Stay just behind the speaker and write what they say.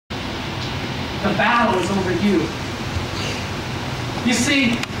The battle is over you. You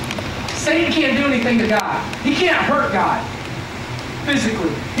see, Satan can't do anything to God. He can't hurt God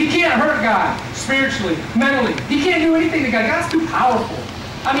physically. He can't hurt God spiritually, mentally. He can't do anything to God. God's too powerful.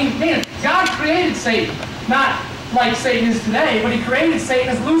 I mean, man, God created Satan. Not like Satan is today, but he created Satan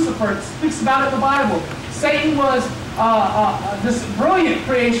as Lucifer. It speaks about it in the Bible. Satan was this brilliant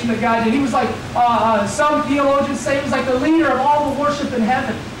creation that God did. He was like, some theologians say he was like the leader of all the worship in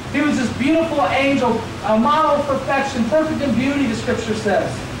heaven. He was this beautiful angel, a model of perfection, perfect in beauty, the Scripture says.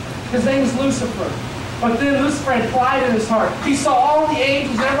 His name was Lucifer. But then Lucifer had pride in his heart. He saw all the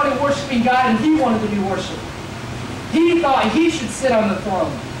angels, everybody worshiping God, and he wanted to be worshipped. He thought he should sit on the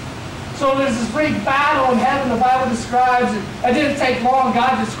throne. So there's this great battle in heaven the Bible describes. It didn't take long.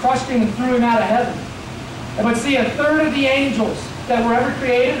 God just crushed him and threw him out of heaven. But see, a third of the angels that were ever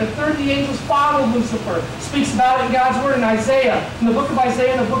created, a third of the angels followed Lucifer. It speaks about it in God's Word in Isaiah, in the book of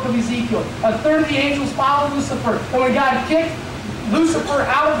Isaiah and the book of Ezekiel. A third of the angels followed Lucifer. And when God kicked Lucifer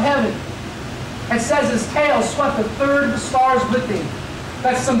out of heaven, it says his tail swept a third of the stars with him.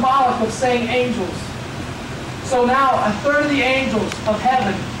 That's symbolic of saying angels. So now a third of the angels of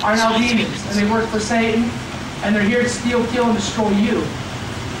heaven are now demons, and they work for Satan, and they're here to steal, kill, and destroy you.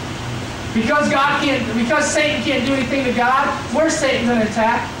 Because Satan can't do anything to God, where's Satan going to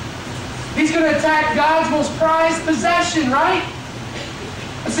attack? He's going to attack God's most prized possession, right?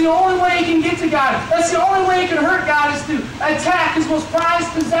 That's the only way he can get to God. That's the only way he can hurt God, is to attack his most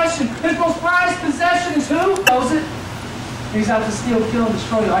prized possession. His most prized possession is who? Knows it? He's out to steal, kill, and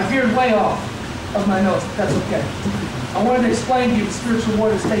destroy you. I veered way off of my notes, but that's okay. I wanted to explain to you the spiritual war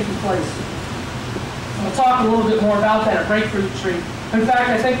that's taking place. I'm going to talk a little bit more about that at Breakthrough Retreat. In fact,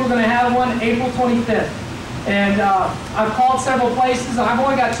 I think we're going to have one April 25th. And I've called several places, and I've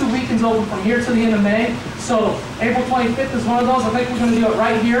only got 2 weekends open from here to the end of May. So April 25th is one of those. I think we're going to do it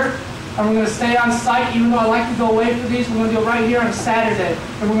right here. And we're going to stay on site, even though I like to go away for these. We're going to do it right here on a Saturday.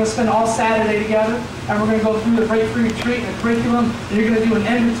 And we're going to spend all Saturday together. And we're going to go through the Breakthrough Retreat and the curriculum. And you're going to do an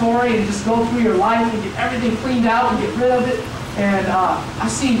inventory and just go through your life and get everything cleaned out and get rid of it. And I've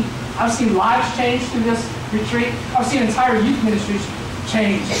seen lives change through this retreat. I've seen entire youth ministries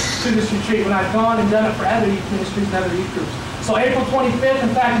change through this retreat when I've gone and done it for other youth ministries and other youth groups. So April 25th, in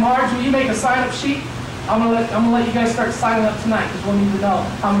fact, Marge, will you make a sign-up sheet? I'm gonna let you guys start signing up tonight, because we'll need to know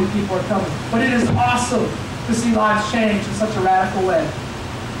how many people are coming. But it is awesome to see lives change in such a radical way.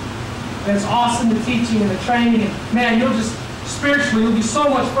 And it's awesome the teaching and the training, and man, you'll be so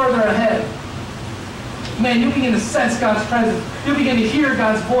much further ahead. Man, you'll begin to sense God's presence. You'll begin to hear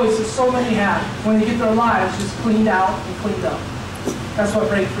God's voice, as so many have when they get their lives just cleaned out and cleaned up. That's what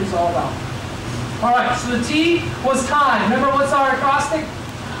Breakthrough is all about. All right, so the T was time. Remember what's our acrostic?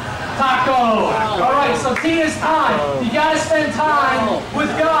 Taco. All right, so T is time. You got to spend time with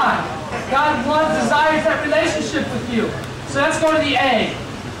God. God wants, desires that relationship with you. So let's go to the A.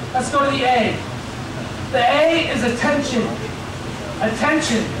 Let's go to the A. The A is attention.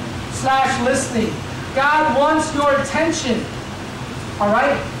 Attention / listening. God wants your attention. All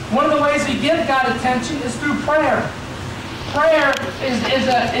right? One of the ways we give God attention is through prayer. Prayer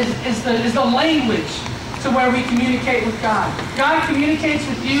is the language to where we communicate with God. God communicates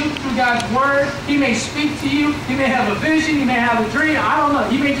with you through God's Word. He may speak to you. You may have a vision. You may have a dream. I don't know.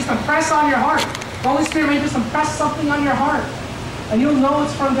 He may just impress on your heart. The Holy Spirit may just impress something on your heart. And you'll know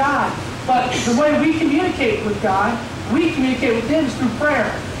it's from God. But the way we communicate with God, we communicate with Him is through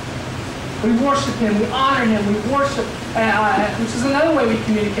prayer. We worship Him. We honor Him. We worship, which is another way we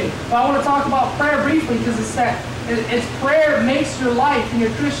communicate. But I want to talk about prayer briefly, because it's prayer makes your life and your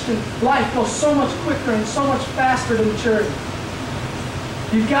Christian life go so much quicker and so much faster to maturity.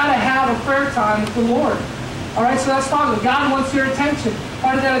 You've got to have a prayer time with the Lord. All right, so let's talk about it. God wants your attention.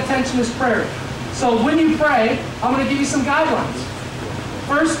 Part of that attention is prayer. So when you pray, I'm going to give you some guidelines.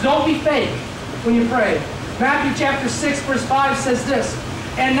 First, don't be fake when you pray. Matthew chapter 6, verse 5 says this.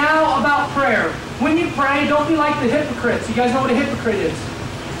 And now about prayer. When you pray, don't be like the hypocrites. You guys know what a hypocrite is?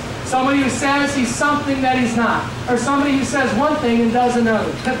 Somebody who says he's something that he's not. Or somebody who says one thing and does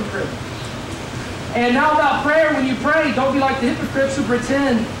another. Hypocrite. And now about prayer, when you pray, don't be like the hypocrites who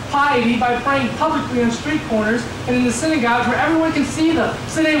pretend piety by praying publicly on street corners and in the synagogues where everyone can see them.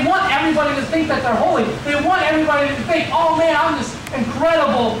 So they want everybody to think that they're holy. They want everybody to think, oh man, I'm this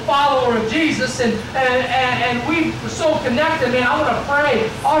incredible follower of Jesus, and we're so connected, man. I want to pray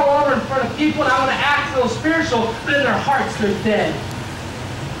all over in front of people, and I want to act real spiritual, but in their hearts, they're dead.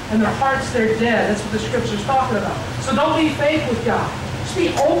 In their hearts, they're dead. That's what the Scripture's talking about. So don't be fake with God. Just be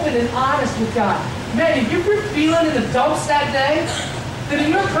open and honest with God. Man, if you're feeling in the dumps that day, then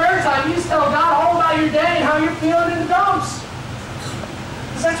in your prayer time, you just tell God all about your day and how you're feeling in the dumps.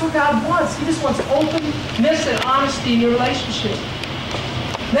 Because that's what God wants. He just wants openness and honesty in your relationship.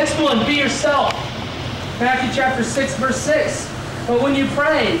 Next one, be yourself. Matthew chapter 6, verse 6. But when you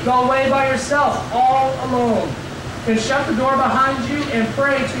pray, go away by yourself, all alone. And shut the door behind you and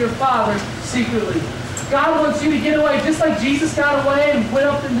pray to your Father secretly. God wants you to get away, just like Jesus got away and went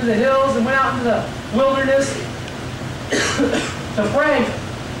up into the hills and went out into the wilderness to pray.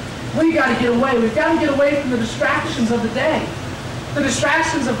 We got to get away. We've got to get away from the distractions of the day. The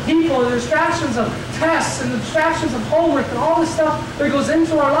distractions of people, the distractions of tests, and the distractions of homework, and all this stuff that goes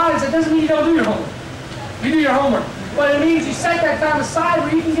into our lives. That doesn't mean you don't do your homework. You do your homework. But it means you set that time aside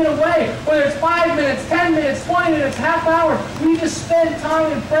where you can get away. Whether it's 5 minutes, 10 minutes, 20 minutes, half hour, we just spend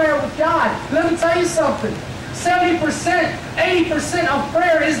time in prayer with God. Let me tell you something. 70%, 80% of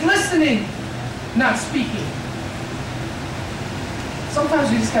prayer is listening, not speaking.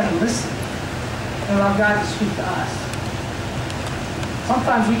 Sometimes we just got to listen and allow God to speak to us.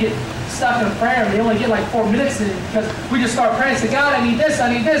 Sometimes we get stuck in prayer and we only get like 4 minutes in it because we just start praying and say, God, I need this,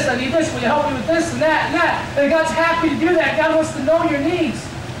 I need this, I need this. Will you help me with this and that and that? And God's happy to do that. God wants to know your needs.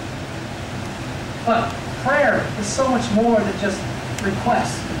 But prayer is so much more than just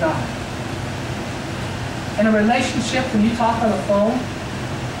requests to God. In a relationship, when you talk on the phone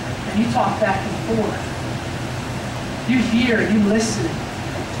and you talk back and forth, you hear, you listen,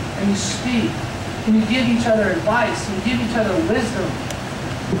 and you speak, and you give each other advice, and you give each other wisdom,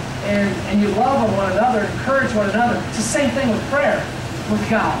 and you love on one another, encourage one another. It's the same thing with prayer, with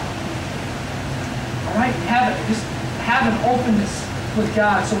God. All right? Just have an openness with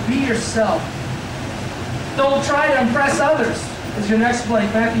God. So be yourself. Don't try to impress others, is your next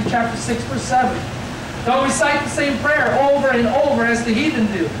blank, Matthew chapter 6, verse 7. Don't recite the same prayer over and over as the heathen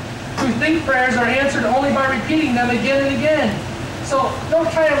do, who think prayers are answered only by repeating them again and again. So don't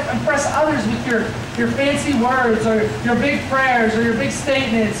try to impress others with your fancy words or your big prayers or your big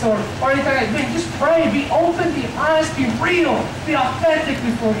statements or anything like that. Man, just pray, be open, be honest, be real, be authentic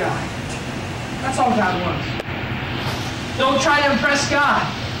before God. That's all God wants. Don't try to impress God.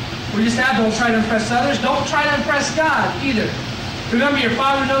 We just have don't try to impress others. Don't try to impress God either. Remember, your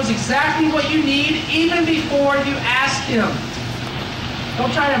Father knows exactly what you need even before you ask Him.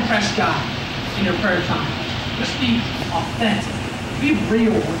 Don't try to impress God in your prayer time. Just be authentic. Be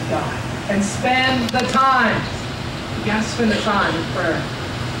real with God. And spend the time. You got to spend the time in prayer.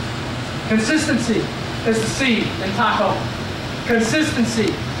 Consistency is the seed in taco.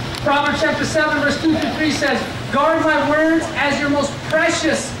 Consistency. Proverbs chapter 7, verse 2 through 3 says, guard my words as your most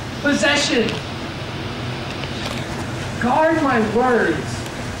precious possession. Guard my words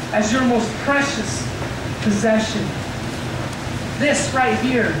as your most precious possession. This right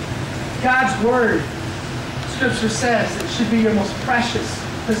here, God's Word, Scripture says it should be your most precious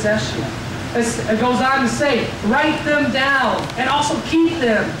possession. It goes on to say, write them down and also keep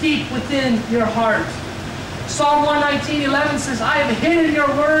them deep within your heart. Psalm 119:11 says, I have hidden your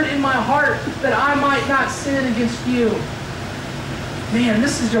word in my heart that I might not sin against you. Man,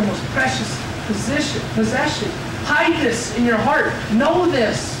 this is your most precious possession. Hide this in your heart. Know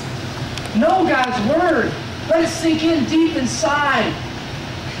this. Know God's Word. Let it sink in deep inside.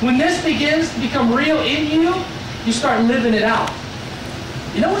 When this begins to become real in you, you start living it out.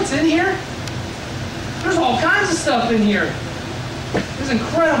 You know what's in here? There's all kinds of stuff in here. There's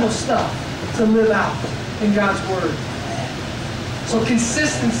incredible stuff to live out in God's Word. So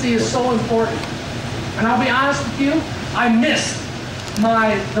consistency is so important. And I'll be honest with you, I missed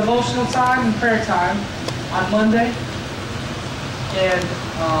my devotional time and prayer time on Monday, and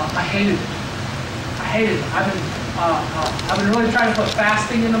I hated it. I hated it. I've been really trying to put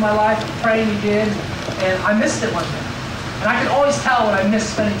fasting into my life and praying again, and I missed it Monday. And I can always tell when I miss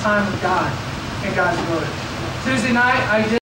spending time with God in God's Word. Tuesday night, I did.